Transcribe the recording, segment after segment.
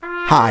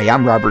Hi,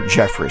 I'm Robert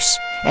Jeffress,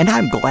 and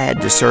I'm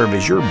glad to serve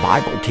as your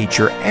Bible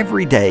teacher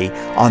every day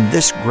on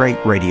this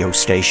great radio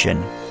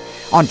station.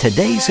 On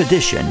today's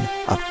edition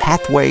of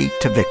Pathway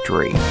to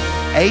Victory,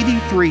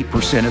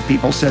 83% of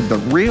people said the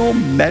real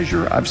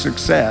measure of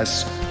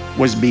success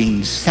was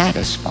being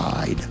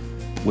satisfied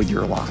with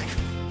your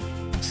life.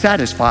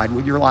 Satisfied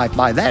with your life.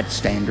 By that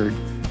standard,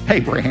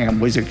 Abraham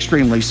was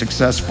extremely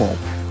successful.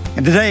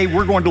 And today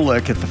we're going to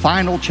look at the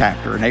final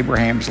chapter in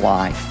Abraham's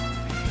life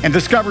and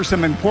discover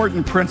some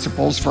important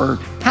principles for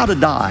how to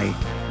die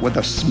with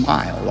a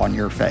smile on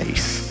your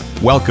face.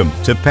 Welcome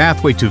to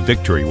Pathway to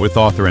Victory with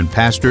author and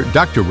pastor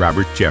Dr.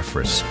 Robert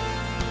Jeffress.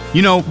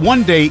 You know,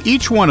 one day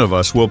each one of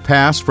us will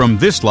pass from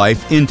this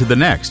life into the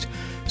next.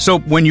 So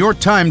when your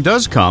time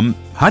does come,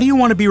 how do you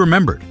want to be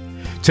remembered?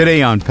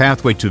 Today on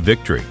Pathway to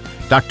Victory,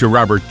 Dr.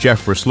 Robert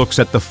Jeffress looks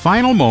at the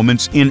final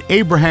moments in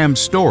Abraham's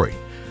story.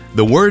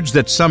 The words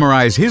that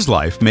summarize his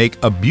life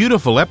make a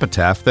beautiful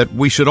epitaph that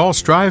we should all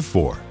strive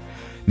for.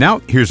 Now,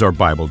 here's our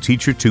Bible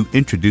teacher to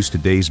introduce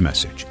today's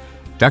message.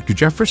 Dr.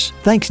 Jeffress?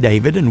 Thanks,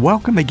 David, and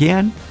welcome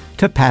again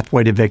to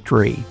Pathway to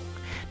Victory.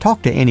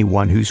 Talk to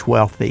anyone who's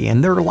wealthy,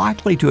 and they're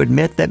likely to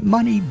admit that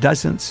money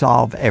doesn't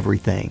solve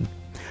everything.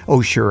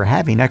 Oh, sure,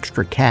 having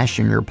extra cash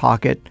in your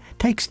pocket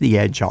takes the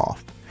edge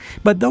off.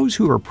 But those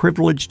who are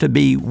privileged to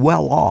be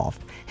well off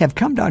have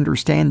come to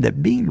understand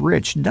that being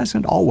rich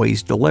doesn't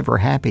always deliver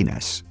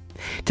happiness.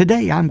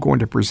 Today, I'm going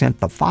to present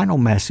the final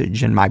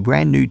message in my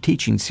brand new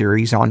teaching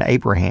series on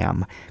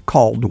Abraham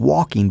called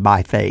Walking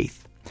by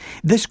Faith.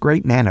 This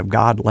great man of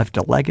God left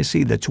a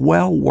legacy that's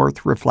well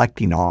worth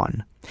reflecting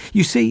on.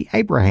 You see,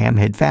 Abraham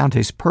had found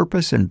his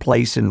purpose and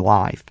place in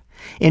life.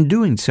 In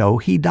doing so,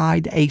 he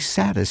died a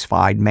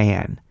satisfied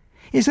man.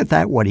 Isn't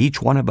that what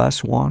each one of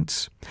us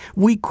wants?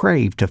 We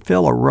crave to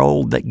fill a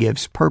role that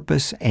gives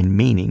purpose and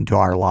meaning to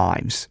our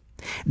lives.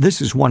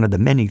 This is one of the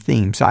many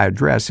themes I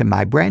address in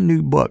my brand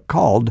new book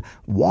called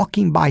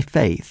Walking by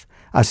Faith,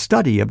 a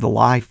study of the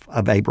life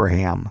of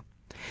Abraham.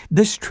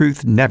 This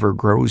truth never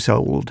grows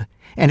old,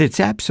 and it's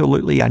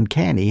absolutely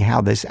uncanny how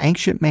this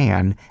ancient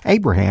man,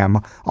 Abraham,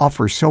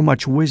 offers so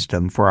much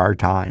wisdom for our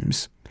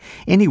times.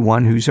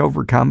 Anyone who's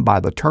overcome by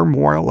the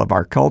turmoil of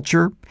our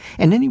culture,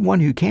 and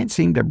anyone who can't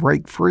seem to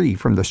break free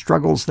from the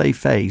struggles they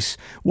face,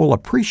 will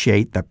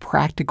appreciate the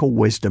practical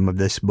wisdom of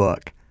this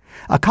book.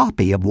 A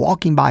copy of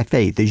Walking by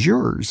Faith is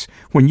yours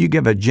when you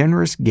give a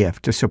generous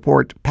gift to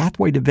support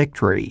Pathway to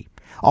Victory.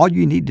 All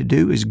you need to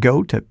do is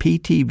go to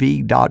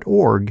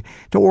ptv.org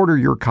to order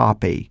your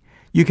copy.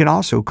 You can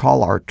also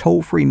call our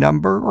toll-free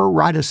number or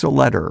write us a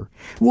letter.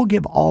 We'll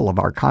give all of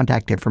our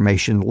contact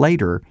information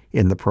later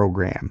in the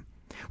program.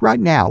 Right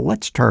now,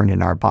 let's turn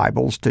in our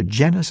Bibles to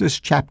Genesis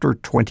chapter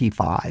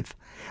 25.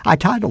 I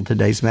titled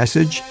today's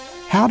message,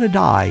 How to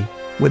Die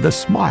with a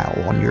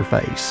Smile on Your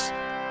Face.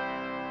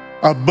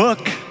 A book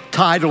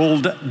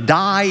titled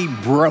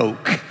Die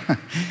Broke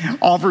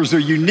offers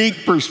a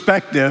unique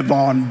perspective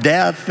on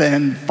death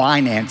and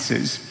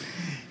finances.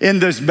 In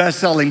this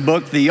best-selling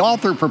book, the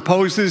author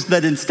proposes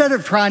that instead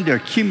of trying to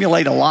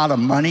accumulate a lot of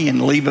money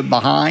and leave it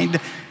behind,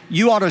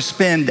 you ought to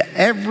spend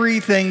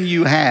everything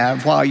you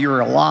have while you're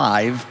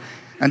alive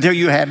until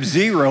you have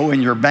zero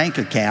in your bank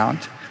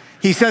account.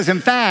 He says, in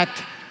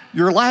fact,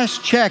 your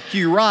last check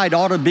you write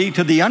ought to be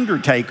to the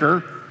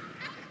undertaker,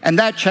 and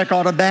that check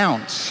ought to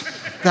bounce.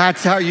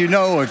 That's how you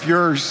know if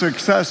you're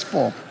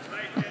successful.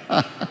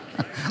 A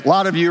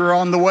lot of you are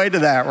on the way to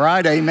that,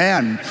 right?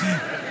 Amen.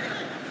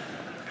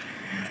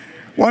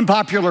 One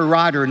popular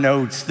writer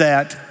notes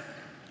that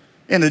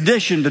in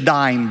addition to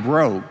dying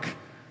broke,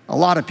 a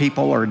lot of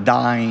people are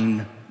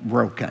dying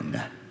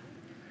broken.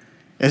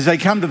 As they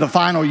come to the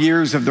final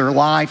years of their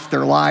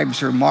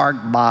lives are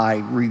marked by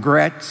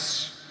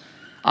regrets,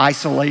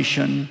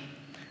 isolation,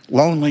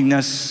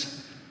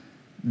 loneliness,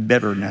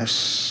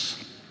 bitterness.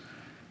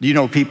 Do you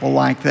know people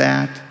like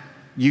that?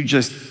 You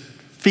just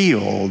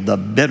feel the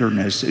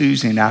bitterness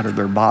oozing out of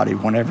their body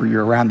whenever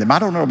you're around them. I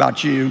don't know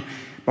about you,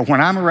 but when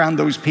I'm around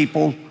those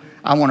people,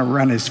 I want to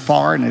run as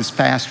far and as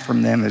fast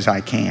from them as I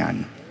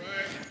can.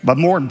 But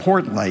more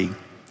importantly,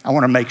 I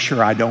want to make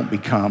sure I don't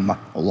become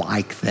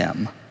like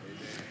them.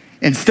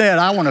 Instead,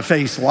 I want to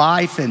face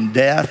life and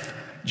death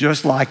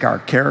just like our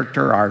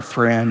character, our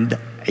friend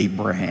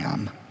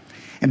Abraham.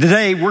 And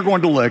today we're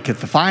going to look at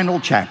the final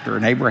chapter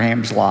in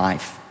Abraham's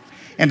life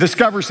and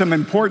discover some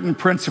important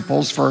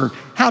principles for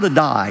how to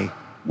die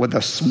with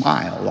a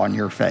smile on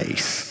your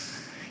face.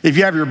 If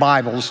you have your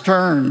Bibles,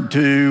 turn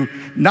to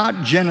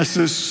not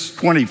Genesis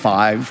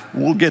 25,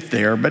 we'll get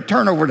there, but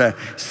turn over to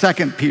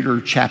 2 Peter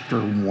chapter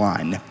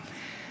 1.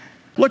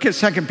 Look at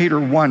 2 Peter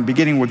 1,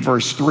 beginning with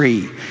verse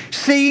 3.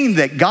 Seeing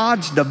that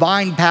God's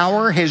divine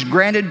power has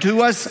granted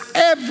to us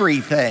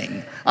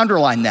everything,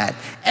 underline that,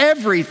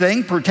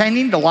 everything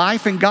pertaining to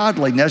life and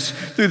godliness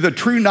through the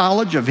true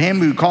knowledge of Him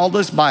who called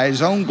us by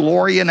His own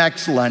glory and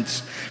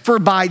excellence. For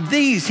by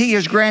these He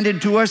has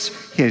granted to us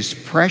His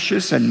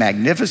precious and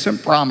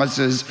magnificent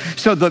promises,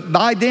 so that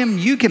by them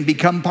you can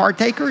become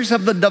partakers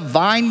of the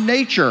divine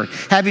nature,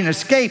 having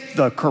escaped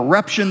the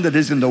corruption that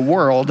is in the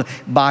world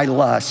by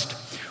lust.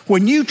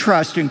 When you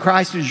trust in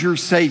Christ as your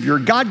Savior,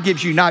 God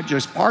gives you not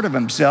just part of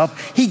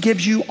himself, he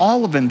gives you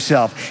all of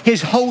himself.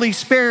 His Holy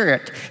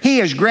Spirit, he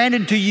has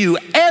granted to you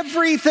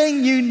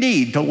everything you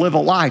need to live a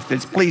life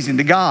that's pleasing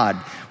to God.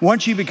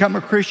 Once you become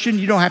a Christian,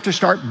 you don't have to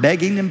start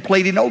begging and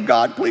pleading, oh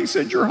God, please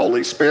send your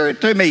Holy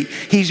Spirit to me.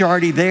 He's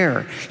already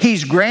there.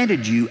 He's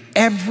granted you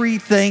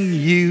everything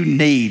you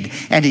need,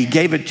 and he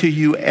gave it to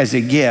you as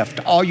a gift.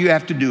 All you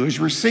have to do is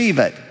receive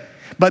it.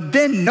 But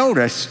then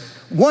notice,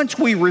 once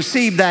we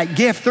receive that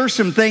gift, there's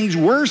some things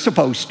we're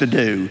supposed to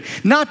do,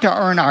 not to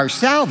earn our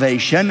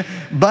salvation,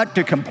 but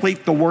to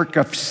complete the work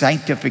of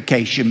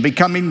sanctification,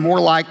 becoming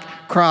more like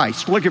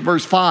Christ. Look at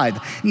verse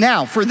 5.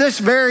 Now, for this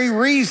very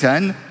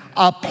reason,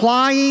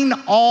 applying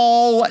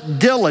all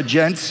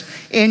diligence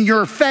in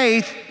your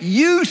faith,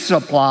 you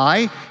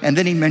supply, and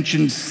then he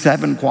mentions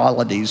 7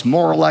 qualities: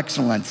 moral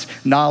excellence,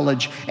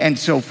 knowledge, and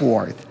so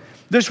forth.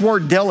 This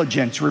word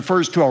diligence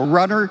refers to a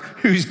runner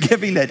who's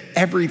giving it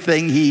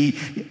everything he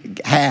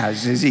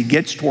has as he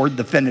gets toward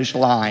the finish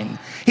line.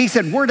 He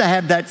said we're to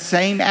have that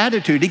same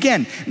attitude.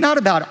 Again, not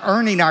about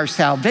earning our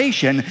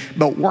salvation,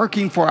 but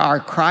working for our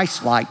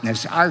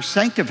Christ-likeness, our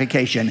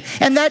sanctification.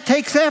 And that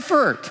takes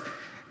effort.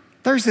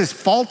 There's this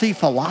faulty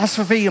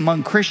philosophy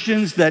among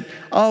Christians that,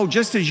 oh,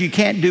 just as you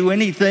can't do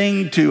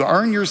anything to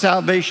earn your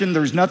salvation,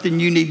 there's nothing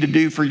you need to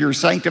do for your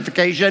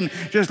sanctification.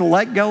 Just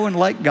let go and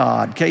let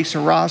God. Que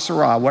sera,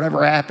 sera.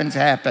 Whatever happens,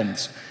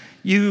 happens.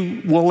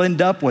 You will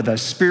end up with a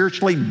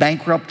spiritually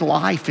bankrupt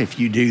life if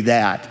you do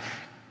that.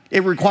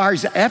 It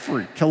requires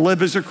effort to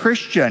live as a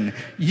Christian.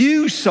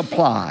 You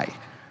supply.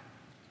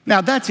 Now,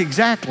 that's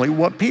exactly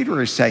what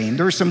Peter is saying.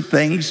 There are some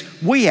things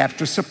we have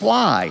to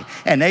supply,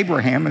 and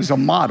Abraham is a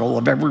model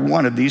of every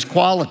one of these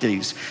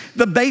qualities.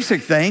 The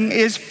basic thing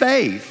is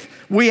faith.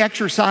 We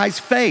exercise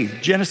faith.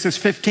 Genesis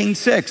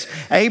 15:6.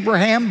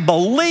 Abraham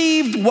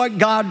believed what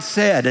God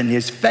said, and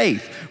his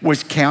faith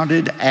was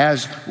counted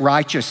as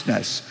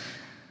righteousness.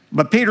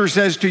 But Peter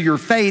says, to your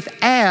faith,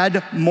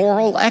 add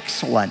moral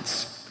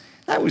excellence.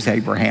 That was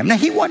Abraham. Now,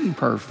 he wasn't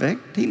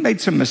perfect. He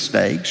made some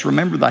mistakes.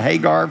 Remember the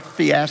Hagar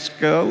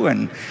fiasco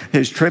and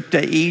his trip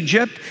to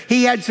Egypt?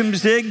 He had some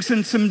zigs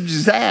and some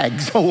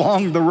zags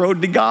along the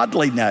road to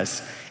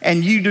godliness.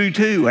 And you do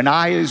too, and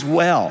I as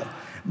well.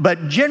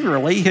 But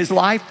generally, his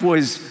life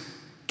was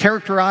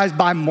characterized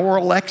by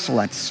moral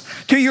excellence.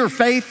 To your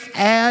faith,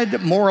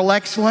 add moral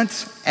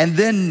excellence and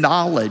then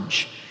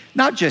knowledge.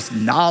 Not just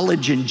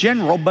knowledge in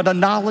general, but a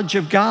knowledge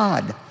of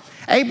God.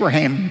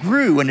 Abraham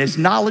grew in his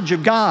knowledge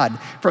of God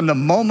from the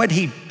moment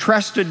he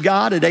trusted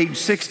God at age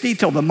 60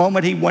 till the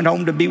moment he went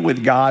home to be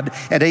with God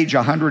at age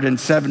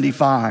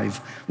 175.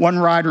 One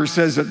writer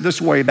says it this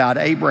way about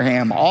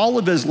Abraham: all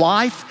of his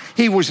life,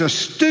 he was a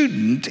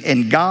student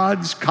in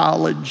God's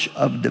college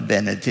of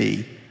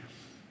divinity.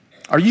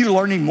 Are you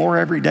learning more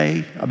every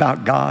day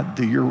about God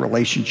through your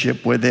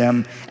relationship with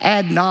him?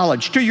 Add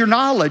knowledge. To your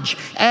knowledge,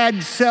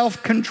 add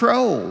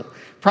self-control.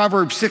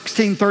 Proverbs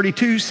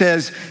 16:32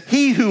 says,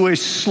 he who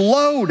is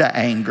slow to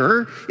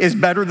anger is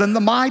better than the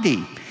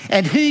mighty,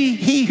 and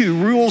he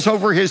who rules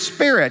over his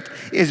spirit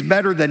is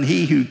better than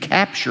he who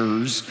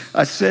captures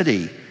a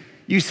city.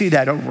 You see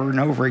that over and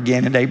over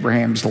again in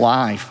Abraham's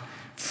life.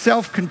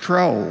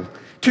 Self-control.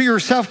 To your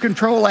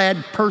self-control,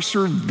 add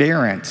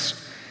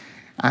perseverance.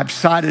 I've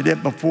cited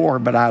it before,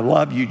 but I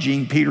love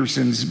Eugene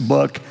Peterson's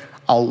book,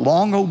 A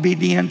Long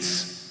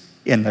Obedience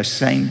in the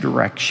Same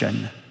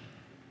Direction.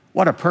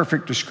 What a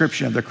perfect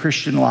description of the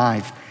Christian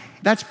life.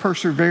 That's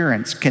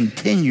perseverance,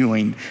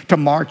 continuing to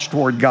march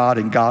toward God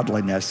and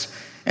godliness.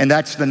 And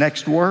that's the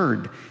next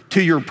word.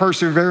 To your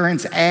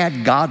perseverance,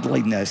 add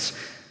godliness.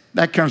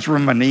 That comes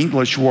from an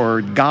English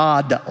word,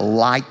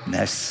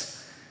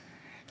 God-likeness.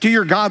 To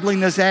your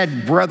godliness,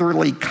 add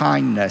brotherly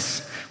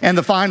kindness. And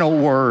the final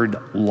word,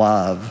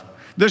 love.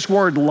 This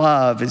word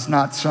love is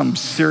not some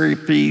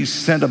syrupy,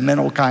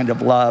 sentimental kind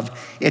of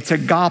love. It's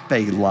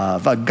agape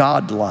love, a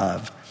God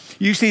love.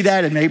 You see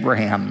that in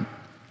Abraham.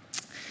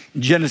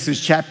 Genesis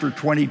chapter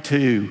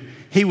 22,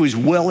 he was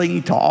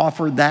willing to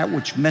offer that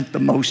which meant the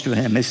most to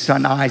him, his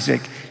son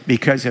Isaac,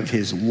 because of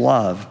his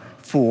love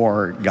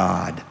for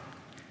God.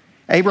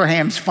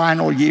 Abraham's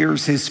final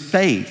years, his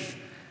faith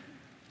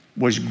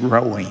was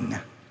growing.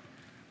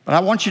 But I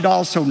want you to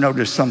also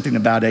notice something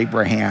about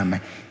Abraham.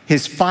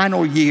 His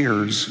final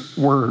years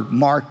were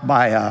marked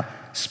by a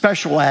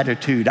special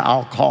attitude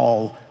I'll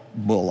call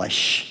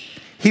bullish.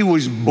 He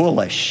was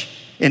bullish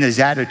in his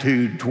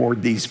attitude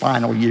toward these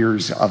final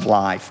years of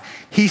life.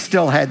 He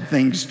still had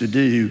things to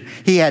do.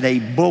 He had a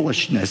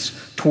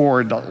bullishness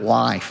toward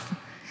life.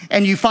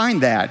 And you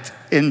find that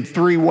in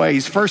 3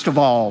 ways. First of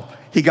all,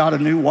 he got a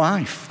new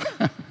wife.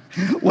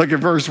 Look at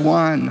verse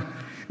 1.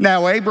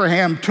 Now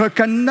Abraham took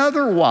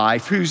another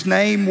wife whose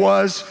name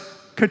was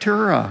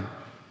Keturah.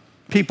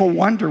 People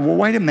wonder, well,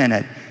 wait a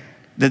minute.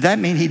 Did that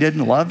mean he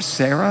didn't love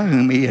Sarah,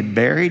 whom he had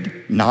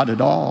buried? Not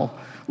at all.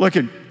 Look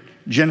at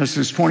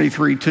Genesis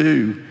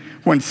 23:2.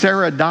 When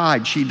Sarah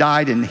died, she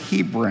died in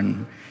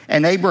Hebron,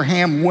 and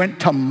Abraham went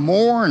to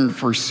mourn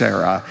for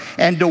Sarah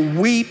and to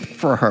weep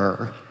for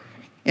her.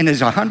 In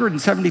his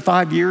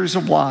 175 years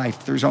of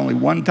life, there's only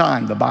one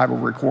time the Bible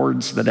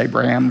records that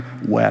Abraham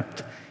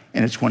wept,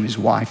 and it's when his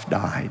wife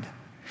died.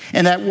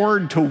 And that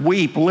word to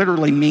weep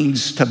literally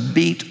means to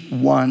beat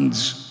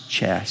one's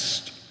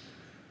chest.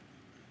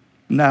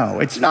 No,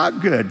 it's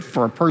not good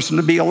for a person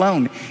to be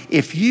alone.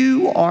 If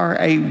you are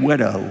a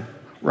widow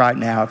right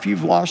now, if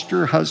you've lost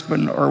your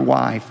husband or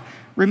wife,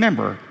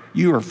 remember,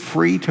 you are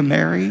free to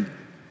marry.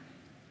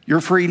 You're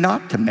free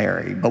not to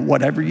marry, but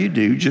whatever you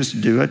do,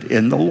 just do it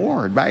in the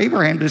Lord. But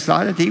Abraham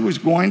decided he was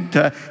going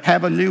to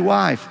have a new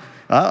wife.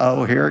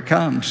 Here it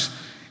comes.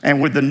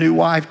 And with the new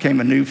wife came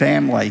a new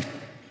family.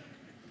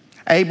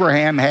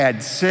 Abraham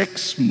had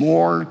 6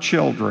 more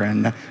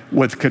children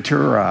with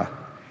Keturah.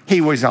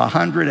 He was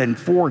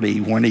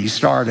 140 when he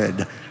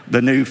started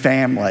the new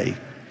family.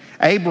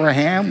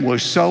 Abraham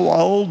was so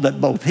old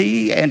that both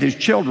he and his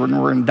children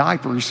were in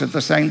diapers at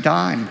the same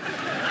time.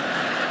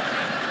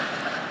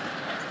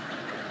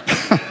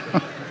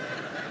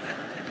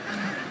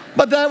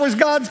 But that was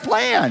God's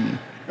plan.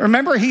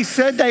 Remember, he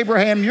said to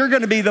Abraham, you're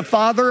going to be the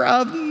father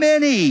of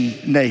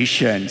many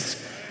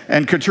nations.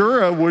 And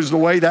Keturah was the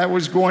way that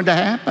was going to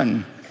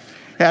happen.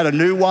 He had a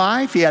new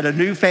wife, he had a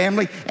new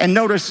family, and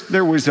notice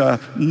there was a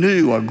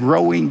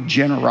growing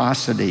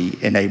generosity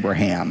in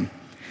Abraham.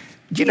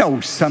 You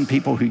know, some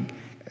people who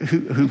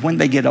when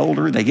they get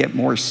older, they get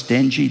more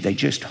stingy. They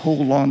just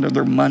hold on to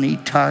their money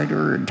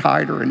tighter and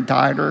tighter and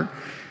tighter.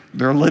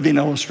 They're living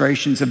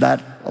illustrations of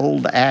that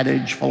old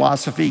adage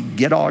philosophy,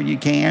 get all you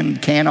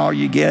can all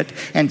you get,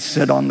 and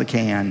sit on the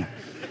can.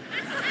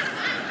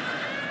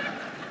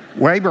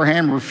 Well,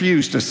 Abraham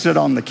refused to sit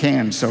on the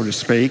can, so to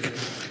speak,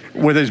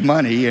 with his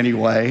money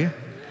anyway.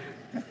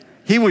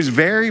 He was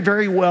very,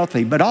 very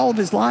wealthy, but all of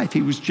his life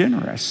he was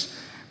generous.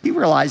 He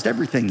realized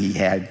everything he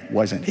had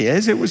wasn't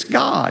his, it was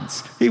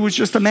God's. He was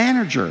just a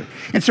manager.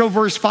 And so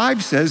verse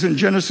 5 says in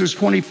Genesis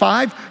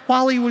 25,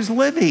 while he was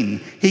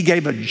living, he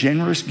gave a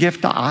generous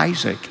gift to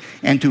Isaac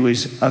and to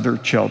his other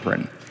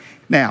children.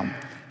 Now,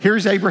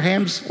 here's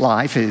Abraham's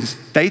life. His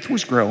faith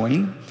was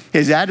growing.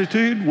 His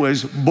attitude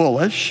was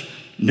bullish.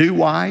 New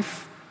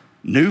wife,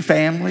 new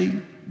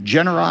family,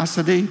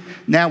 generosity.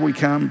 Now we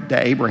come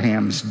to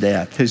Abraham's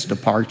death, his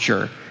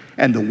departure.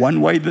 And the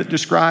one way that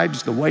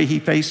describes the way he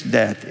faced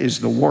death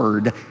is the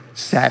word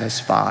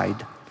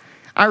satisfied.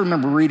 I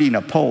remember reading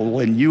a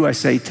poll in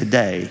USA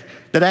Today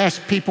that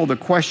asked people the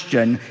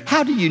question,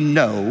 how do you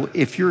know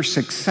if you're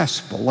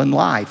successful in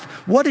life?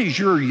 What is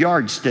your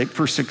yardstick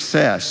for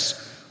success?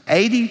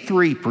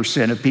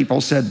 83% of people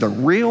said the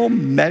real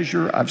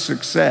measure of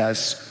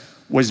success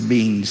was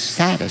being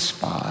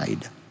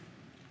satisfied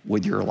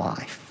with your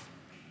life.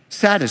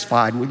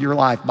 Satisfied with your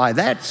life. By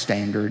that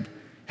standard,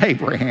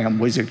 Abraham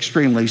was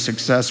extremely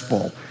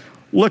successful.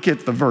 Look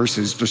at the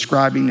verses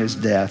describing his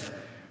death.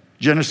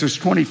 Genesis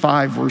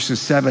 25,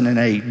 verses 7 and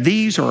 8.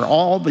 These are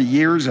all the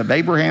years of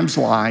Abraham's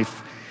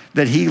life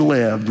that he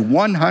lived,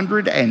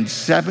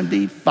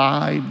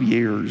 175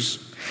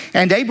 years.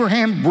 And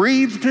Abraham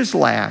breathed his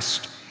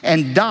last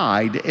and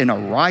died in a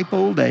ripe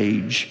old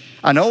age,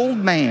 an old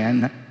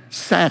man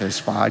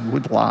satisfied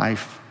with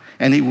life.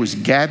 And he was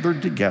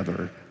gathered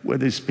together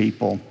with his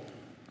people.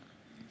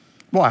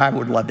 Boy, I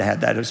would love to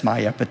have that as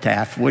my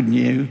epitaph, wouldn't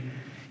you?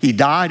 He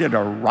died at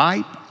a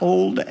ripe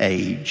old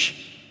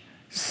age,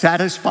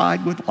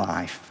 satisfied with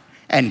life,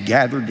 and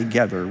gathered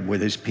together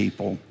with his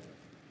people.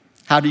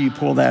 How do you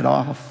pull that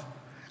off?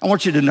 I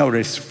want you to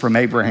notice from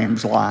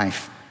Abraham's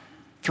life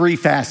 3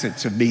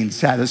 facets of being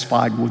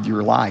satisfied with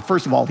your life.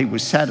 First of all, he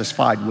was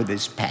satisfied with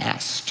his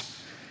past.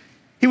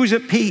 He was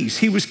at peace.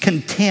 He was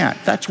content.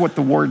 That's what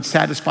the word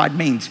satisfied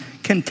means,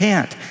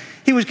 content.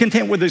 He was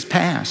content with his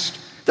past.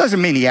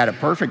 Doesn't mean he had a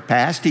perfect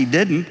past. He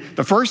didn't.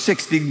 The first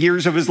 60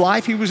 years of his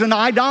life, he was an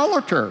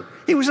idolater.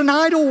 He was an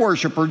idol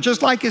worshiper,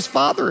 just like his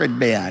father had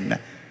been.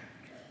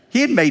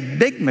 He had made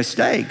big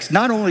mistakes,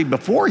 not only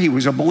before he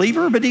was a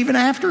believer, but even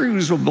after he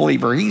was a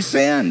believer. He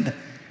sinned,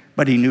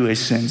 but he knew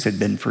his sins had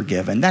been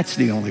forgiven. That's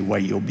the only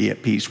way you'll be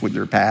at peace with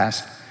your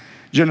past.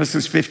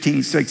 Genesis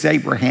 15:6,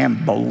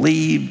 Abraham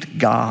believed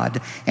God,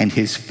 and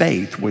his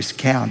faith was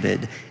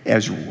counted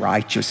as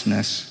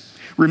righteousness.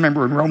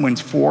 Remember in Romans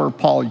 4,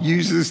 Paul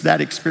uses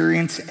that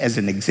experience as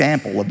an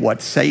example of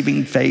what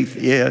saving faith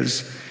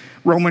is.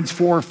 Romans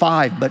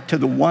 4:5, but to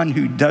the one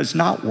who does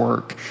not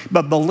work,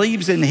 but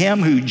believes in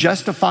him who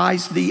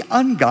justifies the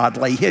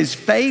ungodly, his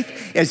faith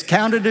is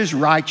counted as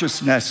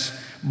righteousness.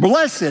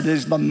 Blessed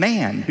is the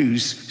man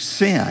whose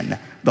sin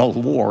the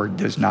Lord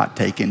does not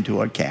take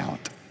into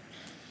account.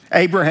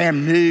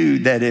 Abraham knew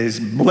that as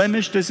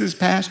blemished as his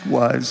past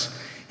was,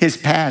 his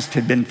past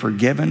had been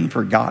forgiven,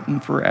 forgotten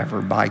forever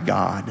by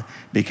God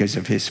because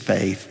of his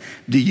faith.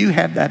 Do you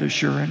have that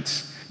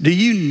assurance? Do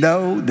you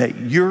know that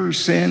your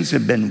sins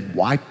have been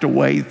wiped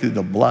away through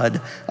the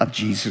blood of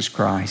Jesus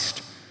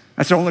Christ?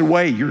 That's the only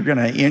way you're going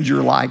to end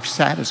your life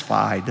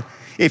satisfied.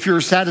 If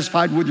you're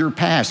satisfied with your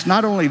past,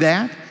 not only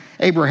that,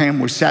 Abraham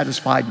was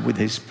satisfied with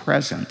his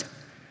present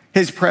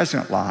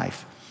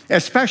life,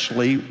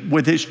 especially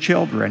with his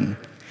children.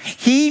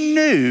 He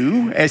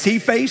knew as he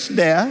faced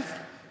death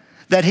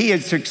that he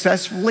had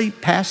successfully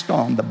passed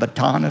on the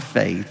baton of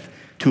faith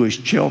to his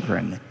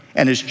children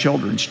and his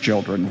children's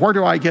children. Where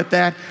do I get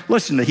that?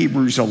 Listen to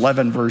Hebrews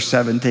 11, verse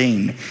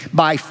 17.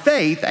 By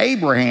faith,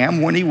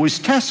 Abraham, when he was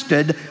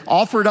tested,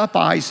 offered up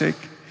Isaac,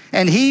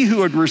 and he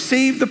who had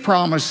received the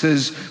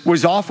promises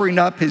was offering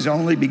up his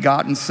only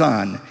begotten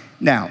son.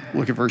 Now,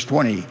 look at verse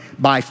 20.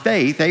 By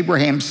faith,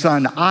 Abraham's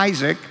son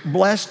Isaac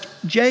blessed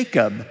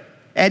Jacob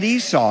and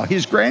Esau,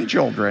 his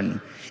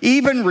grandchildren,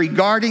 even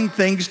regarding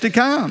things to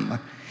come.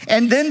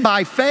 And then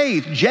by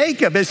faith,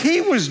 Jacob, as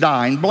he was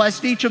dying,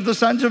 blessed each of the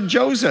sons of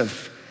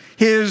Joseph,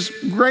 his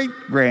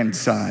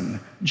great-grandson,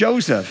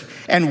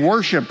 Joseph, and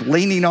worshiped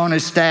leaning on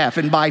his staff.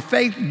 And by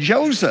faith,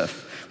 Joseph,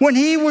 when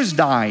he was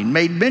dying,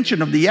 made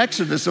mention of the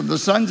exodus of the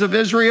sons of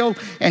Israel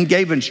and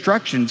gave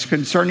instructions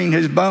concerning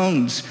his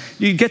bones.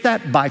 You get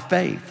that? By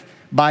faith,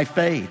 by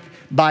faith,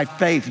 by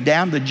faith,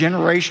 down the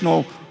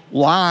generational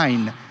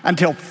line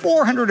until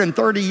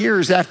 430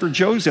 years after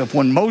Joseph,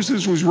 when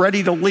Moses was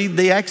ready to lead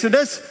the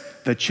exodus,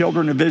 the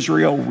children of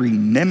Israel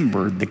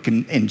remembered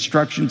the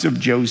instructions of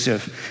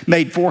Joseph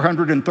made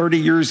 430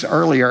 years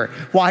earlier.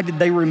 Why did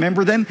they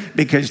remember them?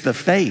 Because the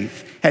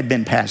faith had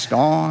been passed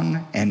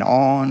on and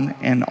on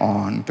and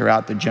on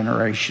throughout the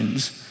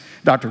generations.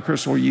 Dr.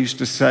 Crystal used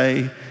to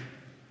say,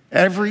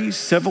 every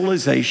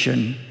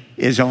civilization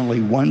is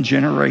only one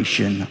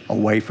generation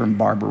away from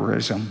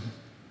barbarism.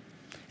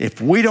 If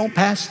we don't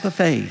pass the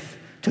faith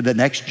to the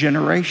next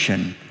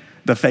generation,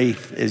 the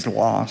faith is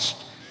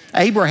lost.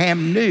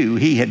 Abraham knew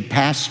he had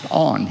passed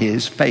on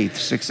his faith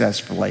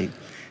successfully.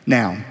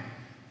 Now,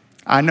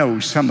 I know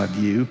some of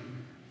you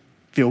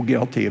feel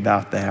guilty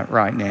about that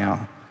right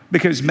now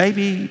because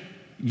maybe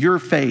your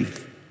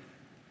faith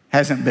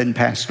hasn't been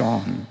passed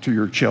on to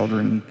your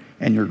children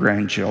and your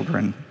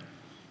grandchildren.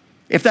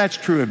 If that's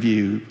true of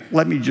you,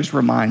 let me just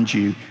remind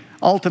you,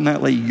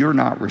 ultimately, you're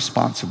not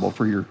responsible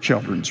for your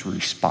children's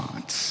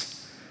response.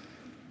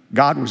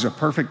 God was a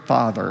perfect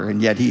father,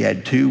 and yet he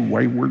had two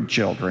wayward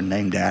children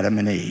named Adam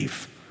and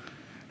Eve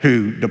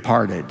who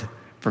departed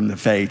from the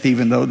faith,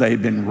 even though they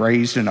had been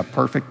raised in a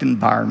perfect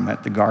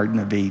environment, the Garden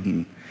of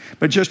Eden.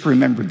 But just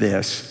remember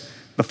this,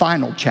 the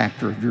final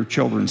chapter of your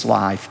children's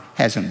life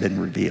hasn't been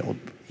revealed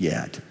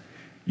yet.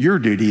 Your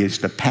duty is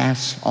to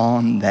pass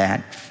on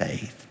that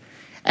faith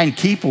and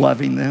keep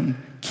loving them,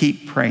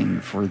 keep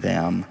praying for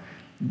them.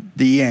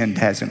 The end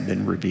hasn't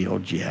been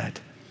revealed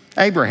yet.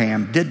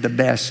 Abraham did the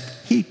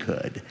best he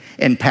could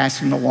in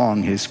passing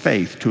along his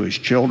faith to his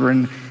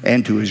children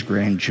and to his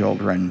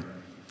grandchildren.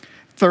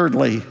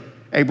 Thirdly,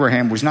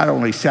 Abraham was not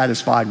only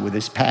satisfied with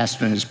his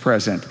past and his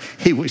present,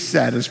 he was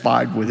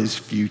satisfied with his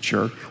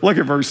future. Look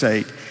at verse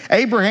 8.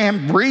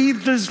 Abraham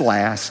breathed his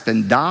last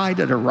and died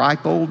at a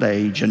ripe old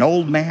age, an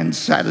old man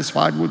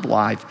satisfied with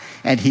life,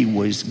 and he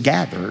was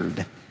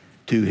gathered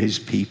to his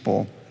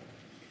people.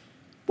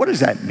 What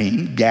does that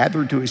mean,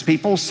 gathered to his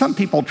people? Some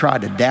people try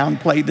to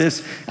downplay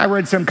this. I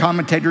read some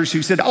commentators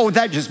who said,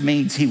 that just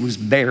means he was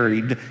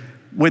buried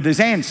with his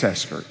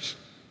ancestors.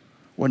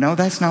 Well, no,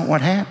 that's not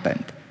what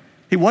happened.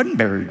 He wasn't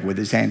buried with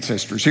his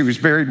ancestors. He was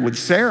buried with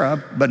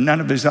Sarah, but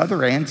none of his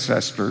other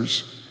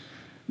ancestors.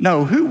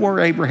 No, who were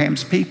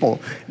Abraham's people?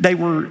 They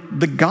were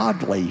the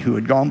godly who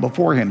had gone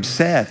before him,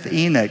 Seth,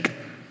 Enoch,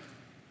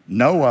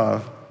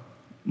 Noah,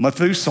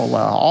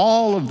 Methuselah,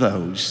 all of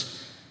those.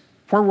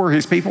 Where were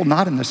his people?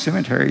 Not in the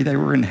cemetery, they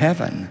were in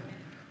heaven.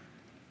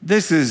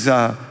 This is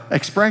an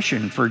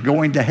expression for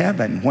going to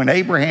heaven. When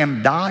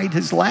Abraham died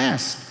his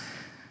last,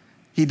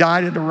 he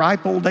died at a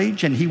ripe old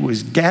age and he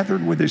was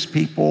gathered with his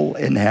people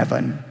in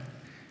heaven.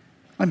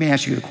 Let me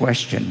ask you a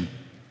question.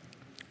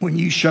 When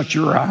you shut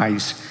your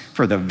eyes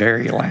for the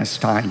very last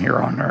time here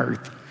on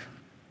earth,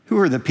 who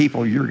are the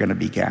people you're going to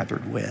be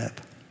gathered with?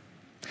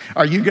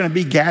 Are you going to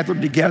be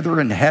gathered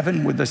together in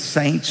heaven with the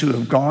saints who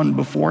have gone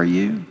before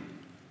you?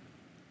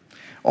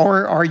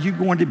 Or are you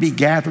going to be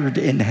gathered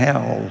in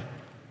hell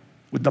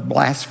with the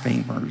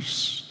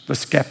blasphemers, the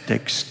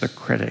skeptics, the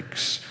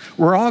critics?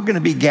 We're all going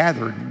to be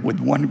gathered with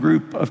one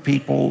group of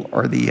people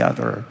or the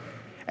other.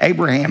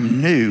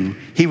 Abraham knew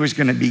he was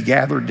going to be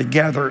gathered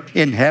together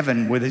in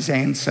heaven with his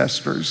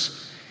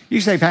ancestors. You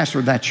say,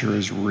 Pastor, that sure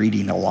is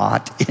reading a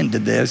lot into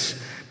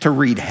this. To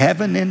read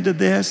heaven into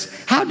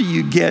this? How do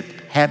you get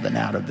heaven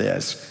out of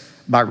this?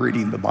 By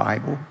reading the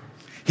Bible.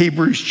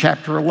 Hebrews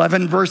chapter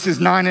 11, verses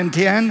 9 and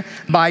 10.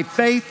 By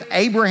faith,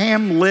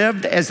 Abraham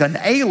lived as an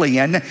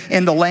alien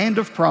in the land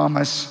of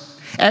promise,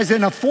 as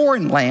in a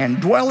foreign land,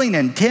 dwelling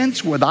in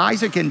tents with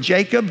Isaac and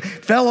Jacob,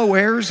 fellow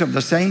heirs of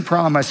the same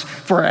promise.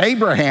 For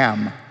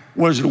Abraham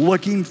was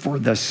looking for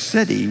the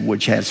city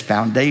which has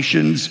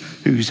foundations,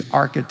 whose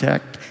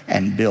architect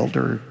and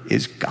builder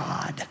is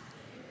God.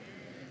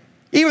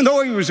 Even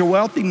though he was a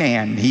wealthy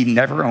man, he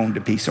never owned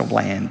a piece of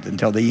land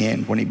until the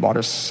end when he bought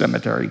a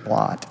cemetery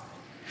plot.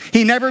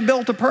 He never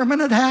built a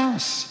permanent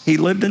house. He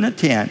lived in a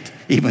tent,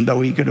 even though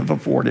he could have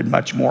afforded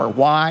much more.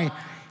 Why?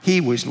 He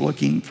was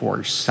looking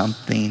for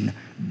something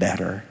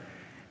better.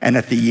 And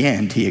at the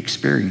end, he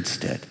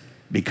experienced it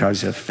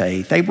because of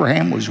faith.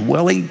 Abraham was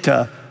willing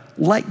to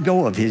let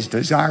go of his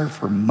desire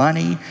for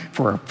money,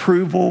 for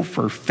approval,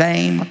 for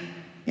fame,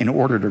 in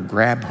order to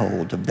grab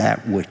hold of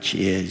that which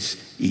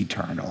is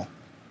eternal.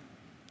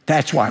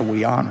 That's why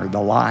we honor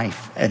the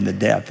life and the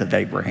death of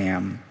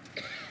Abraham.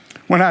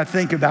 When I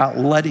think about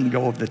letting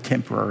go of the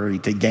temporary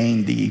to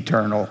gain the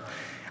eternal,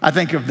 I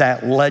think of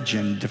that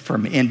legend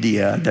from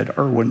India that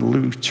Erwin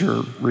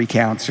Lutzer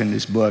recounts in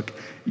his book,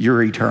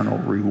 Your Eternal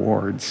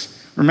Rewards.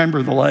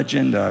 Remember the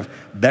legend? A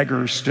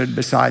beggar stood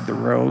beside the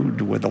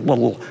road with a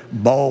little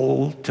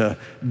bowl to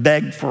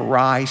beg for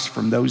rice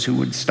from those who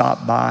would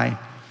stop by.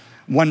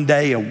 One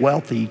day, a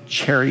wealthy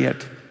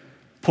chariot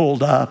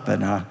pulled up,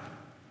 and a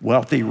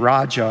wealthy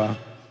Raja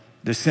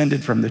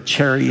descended from the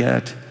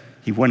chariot.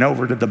 He went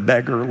over to the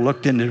beggar,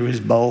 looked into his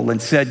bowl,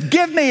 and said,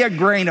 "Give me a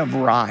grain of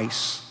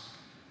rice."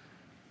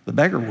 The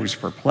beggar was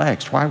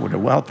perplexed. Why would a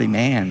wealthy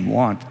man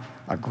want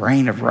a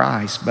grain of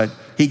rice? But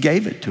he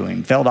gave it to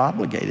him, felt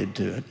obligated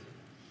to it.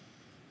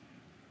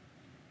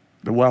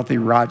 The wealthy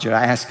Raja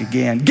asked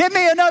again, "Give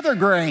me another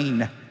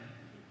grain."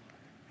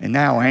 And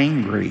now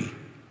angry,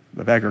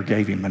 the beggar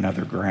gave him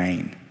another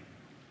grain.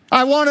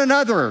 "I want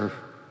another,"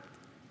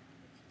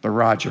 the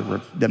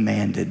Raja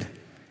demanded.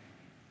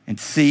 And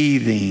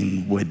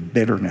seething with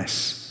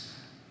bitterness,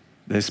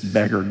 this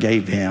beggar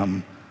gave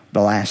him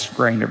the last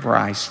grain of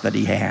rice that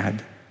he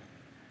had.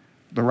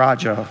 The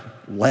Raja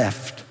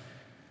left.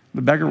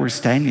 The beggar was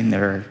standing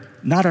there,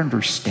 not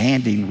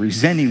understanding,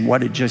 resenting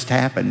what had just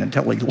happened,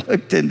 until he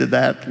looked into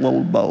that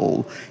little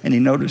bowl and he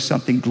noticed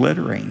something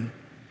glittering.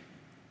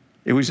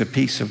 It was a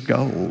piece of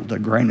gold, a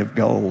grain of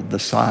gold, the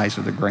size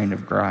of the grain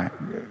of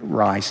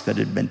rice that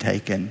had been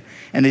taken.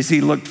 And as he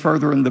looked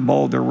further in the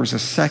bowl, there was a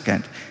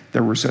second,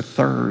 there was a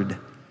third.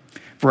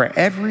 For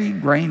every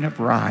grain of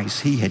rice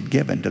he had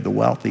given to the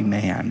wealthy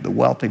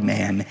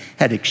man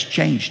had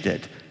exchanged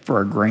it for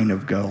a grain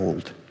of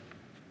gold.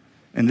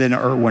 And then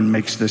Erwin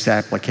makes this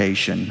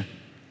application.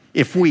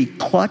 If we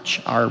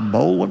clutch our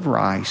bowl of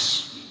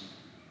rice,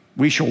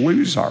 we shall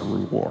lose our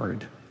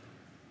reward.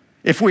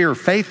 If we are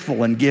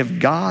faithful and give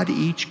God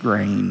each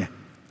grain,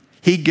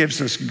 he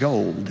gives us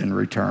gold in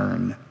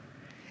return.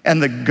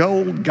 And the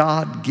gold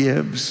God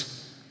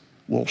gives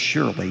will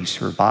surely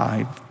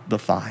survive the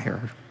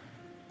fire.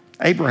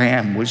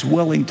 Abraham was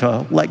willing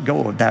to let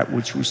go of that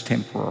which was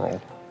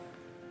temporal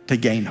to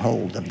gain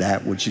hold of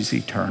that which is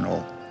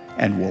eternal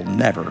and will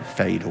never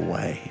fade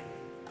away.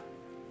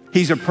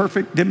 He's a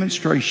perfect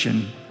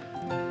demonstration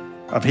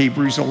of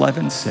Hebrews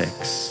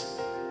 11:6.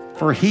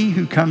 For he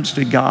who comes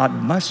to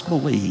God must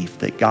believe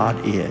that God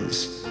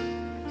is,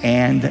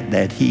 and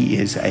that he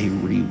is a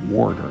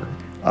rewarder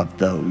of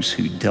those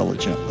who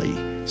diligently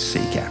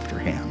seek after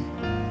him.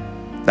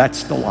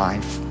 That's the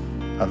life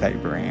of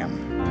Abraham.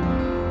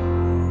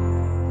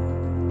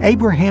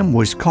 Abraham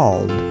was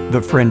called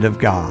the friend of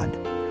God.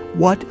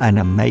 What an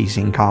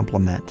amazing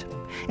compliment.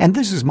 And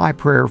this is my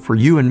prayer for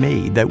you and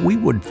me, that we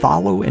would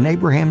follow in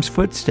Abraham's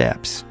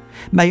footsteps.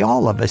 May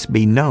all of us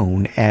be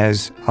known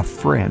as a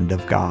friend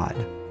of God.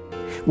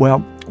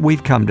 Well,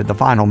 we've come to the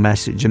final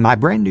message in my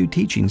brand new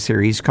teaching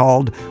series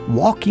called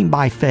Walking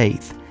by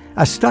Faith,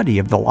 a study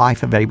of the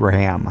life of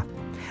Abraham.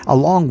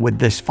 Along with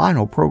this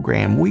final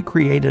program, we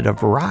created a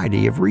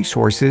variety of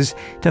resources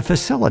to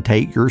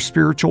facilitate your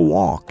spiritual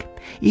walk,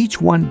 each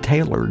one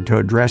tailored to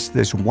address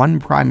this one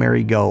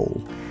primary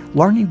goal,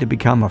 learning to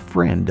become a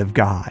friend of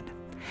God.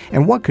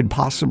 And what could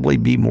possibly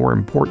be more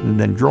important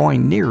than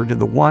drawing near to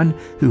the one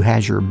who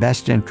has your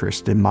best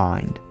interest in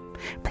mind?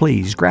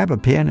 Please grab a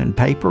pen and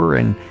paper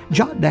and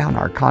jot down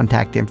our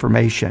contact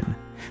information.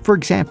 For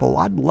example,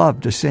 I'd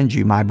love to send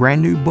you my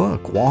brand new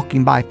book,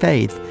 Walking by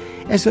Faith,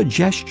 as a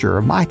gesture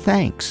of my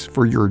thanks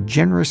for your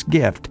generous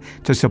gift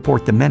to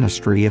support the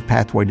ministry of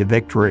Pathway to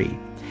Victory.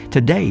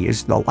 Today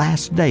is the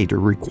last day to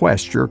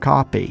request your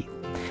copy.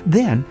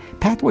 Then,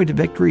 Pathway to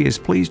Victory is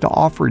pleased to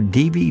offer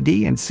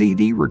DVD and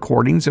CD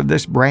recordings of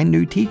this brand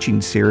new teaching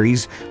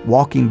series,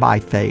 Walking by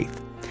Faith.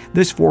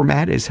 This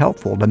format is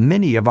helpful to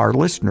many of our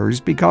listeners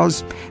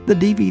because the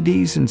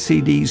DVDs and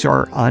CDs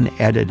are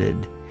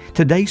unedited.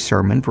 Today's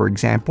sermon, for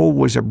example,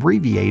 was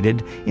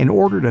abbreviated in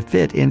order to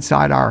fit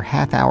inside our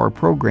half-hour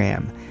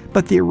program,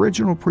 but the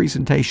original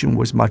presentation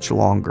was much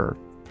longer.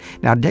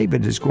 Now,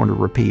 David is going to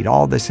repeat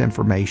all this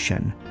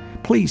information.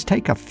 Please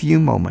take a few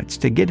moments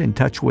to get in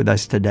touch with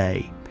us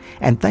today.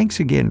 And thanks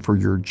again for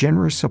your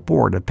generous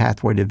support of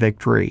Pathway to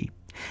Victory.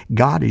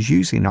 God is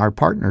using our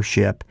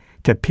partnership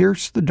to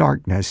pierce the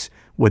darkness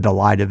with the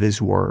light of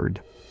His Word.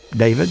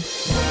 David?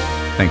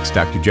 Thanks,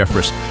 Dr.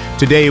 Jeffress.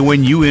 Today,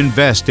 when you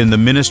invest in the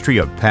ministry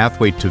of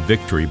Pathway to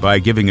Victory by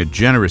giving a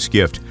generous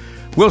gift,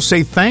 we'll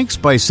say thanks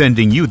by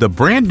sending you the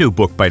brand new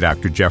book by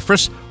Dr.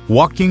 Jeffress,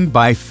 Walking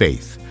by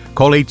Faith.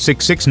 Call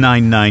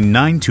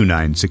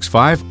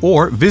 866-999-2965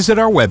 or visit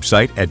our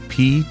website at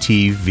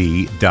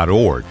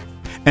ptv.org.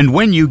 And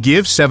when you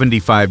give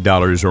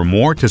 $75 or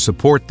more to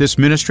support this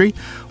ministry,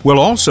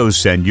 we'll also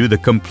send you the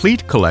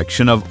complete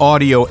collection of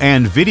audio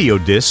and video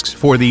discs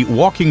for the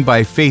Walking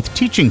by Faith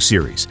teaching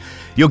series.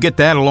 You'll get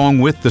that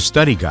along with the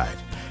study guide.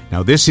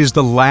 Now, this is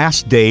the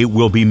last day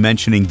we'll be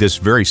mentioning this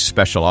very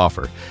special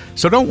offer,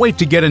 so don't wait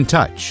to get in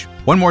touch.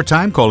 One more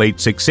time, call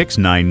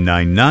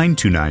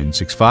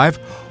 866-999-2965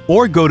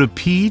 or go to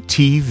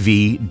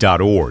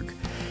ptv.org.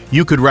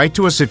 You could write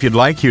to us if you'd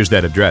like. Here's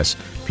that address: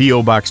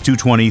 P.O. Box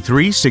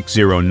 223,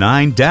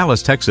 609,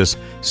 Dallas, Texas,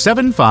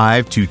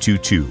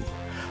 75222.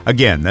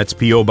 Again, that's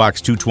P.O.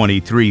 Box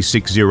 223,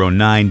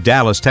 609,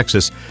 Dallas,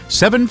 Texas,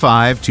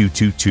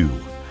 75222.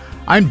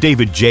 I'm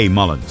David J.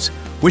 Mullins,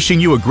 wishing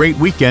you a great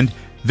weekend.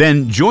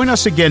 Then join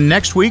us again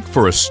next week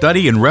for a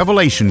study in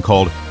Revelation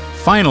called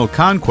Final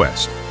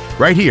Conquest,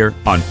 right here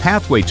on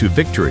Pathway to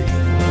Victory.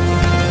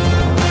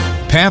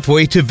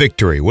 Pathway to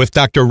Victory with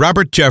Dr.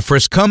 Robert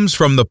Jeffress comes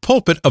from the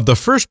pulpit of the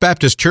First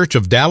Baptist Church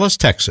of Dallas,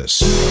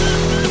 Texas.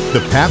 The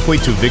Pathway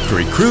to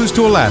Victory cruise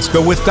to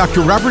Alaska with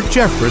Dr. Robert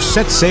Jeffress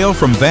set sail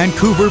from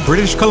Vancouver,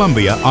 British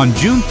Columbia on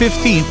June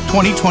 15,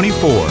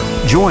 2024.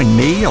 Join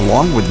me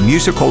along with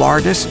musical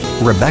artists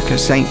Rebecca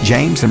St.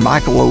 James and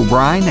Michael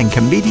O'Brien and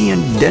comedian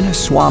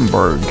Dennis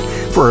Swanberg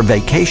for a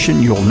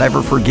vacation you'll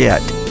never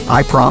forget.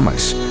 I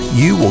promise.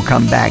 You will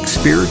come back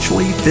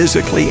spiritually,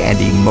 physically,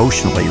 and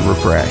emotionally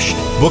refreshed.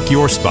 Book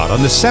your spot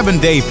on the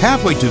 7-day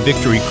Pathway to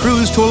Victory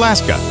cruise to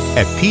Alaska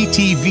at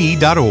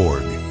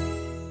ptv.org.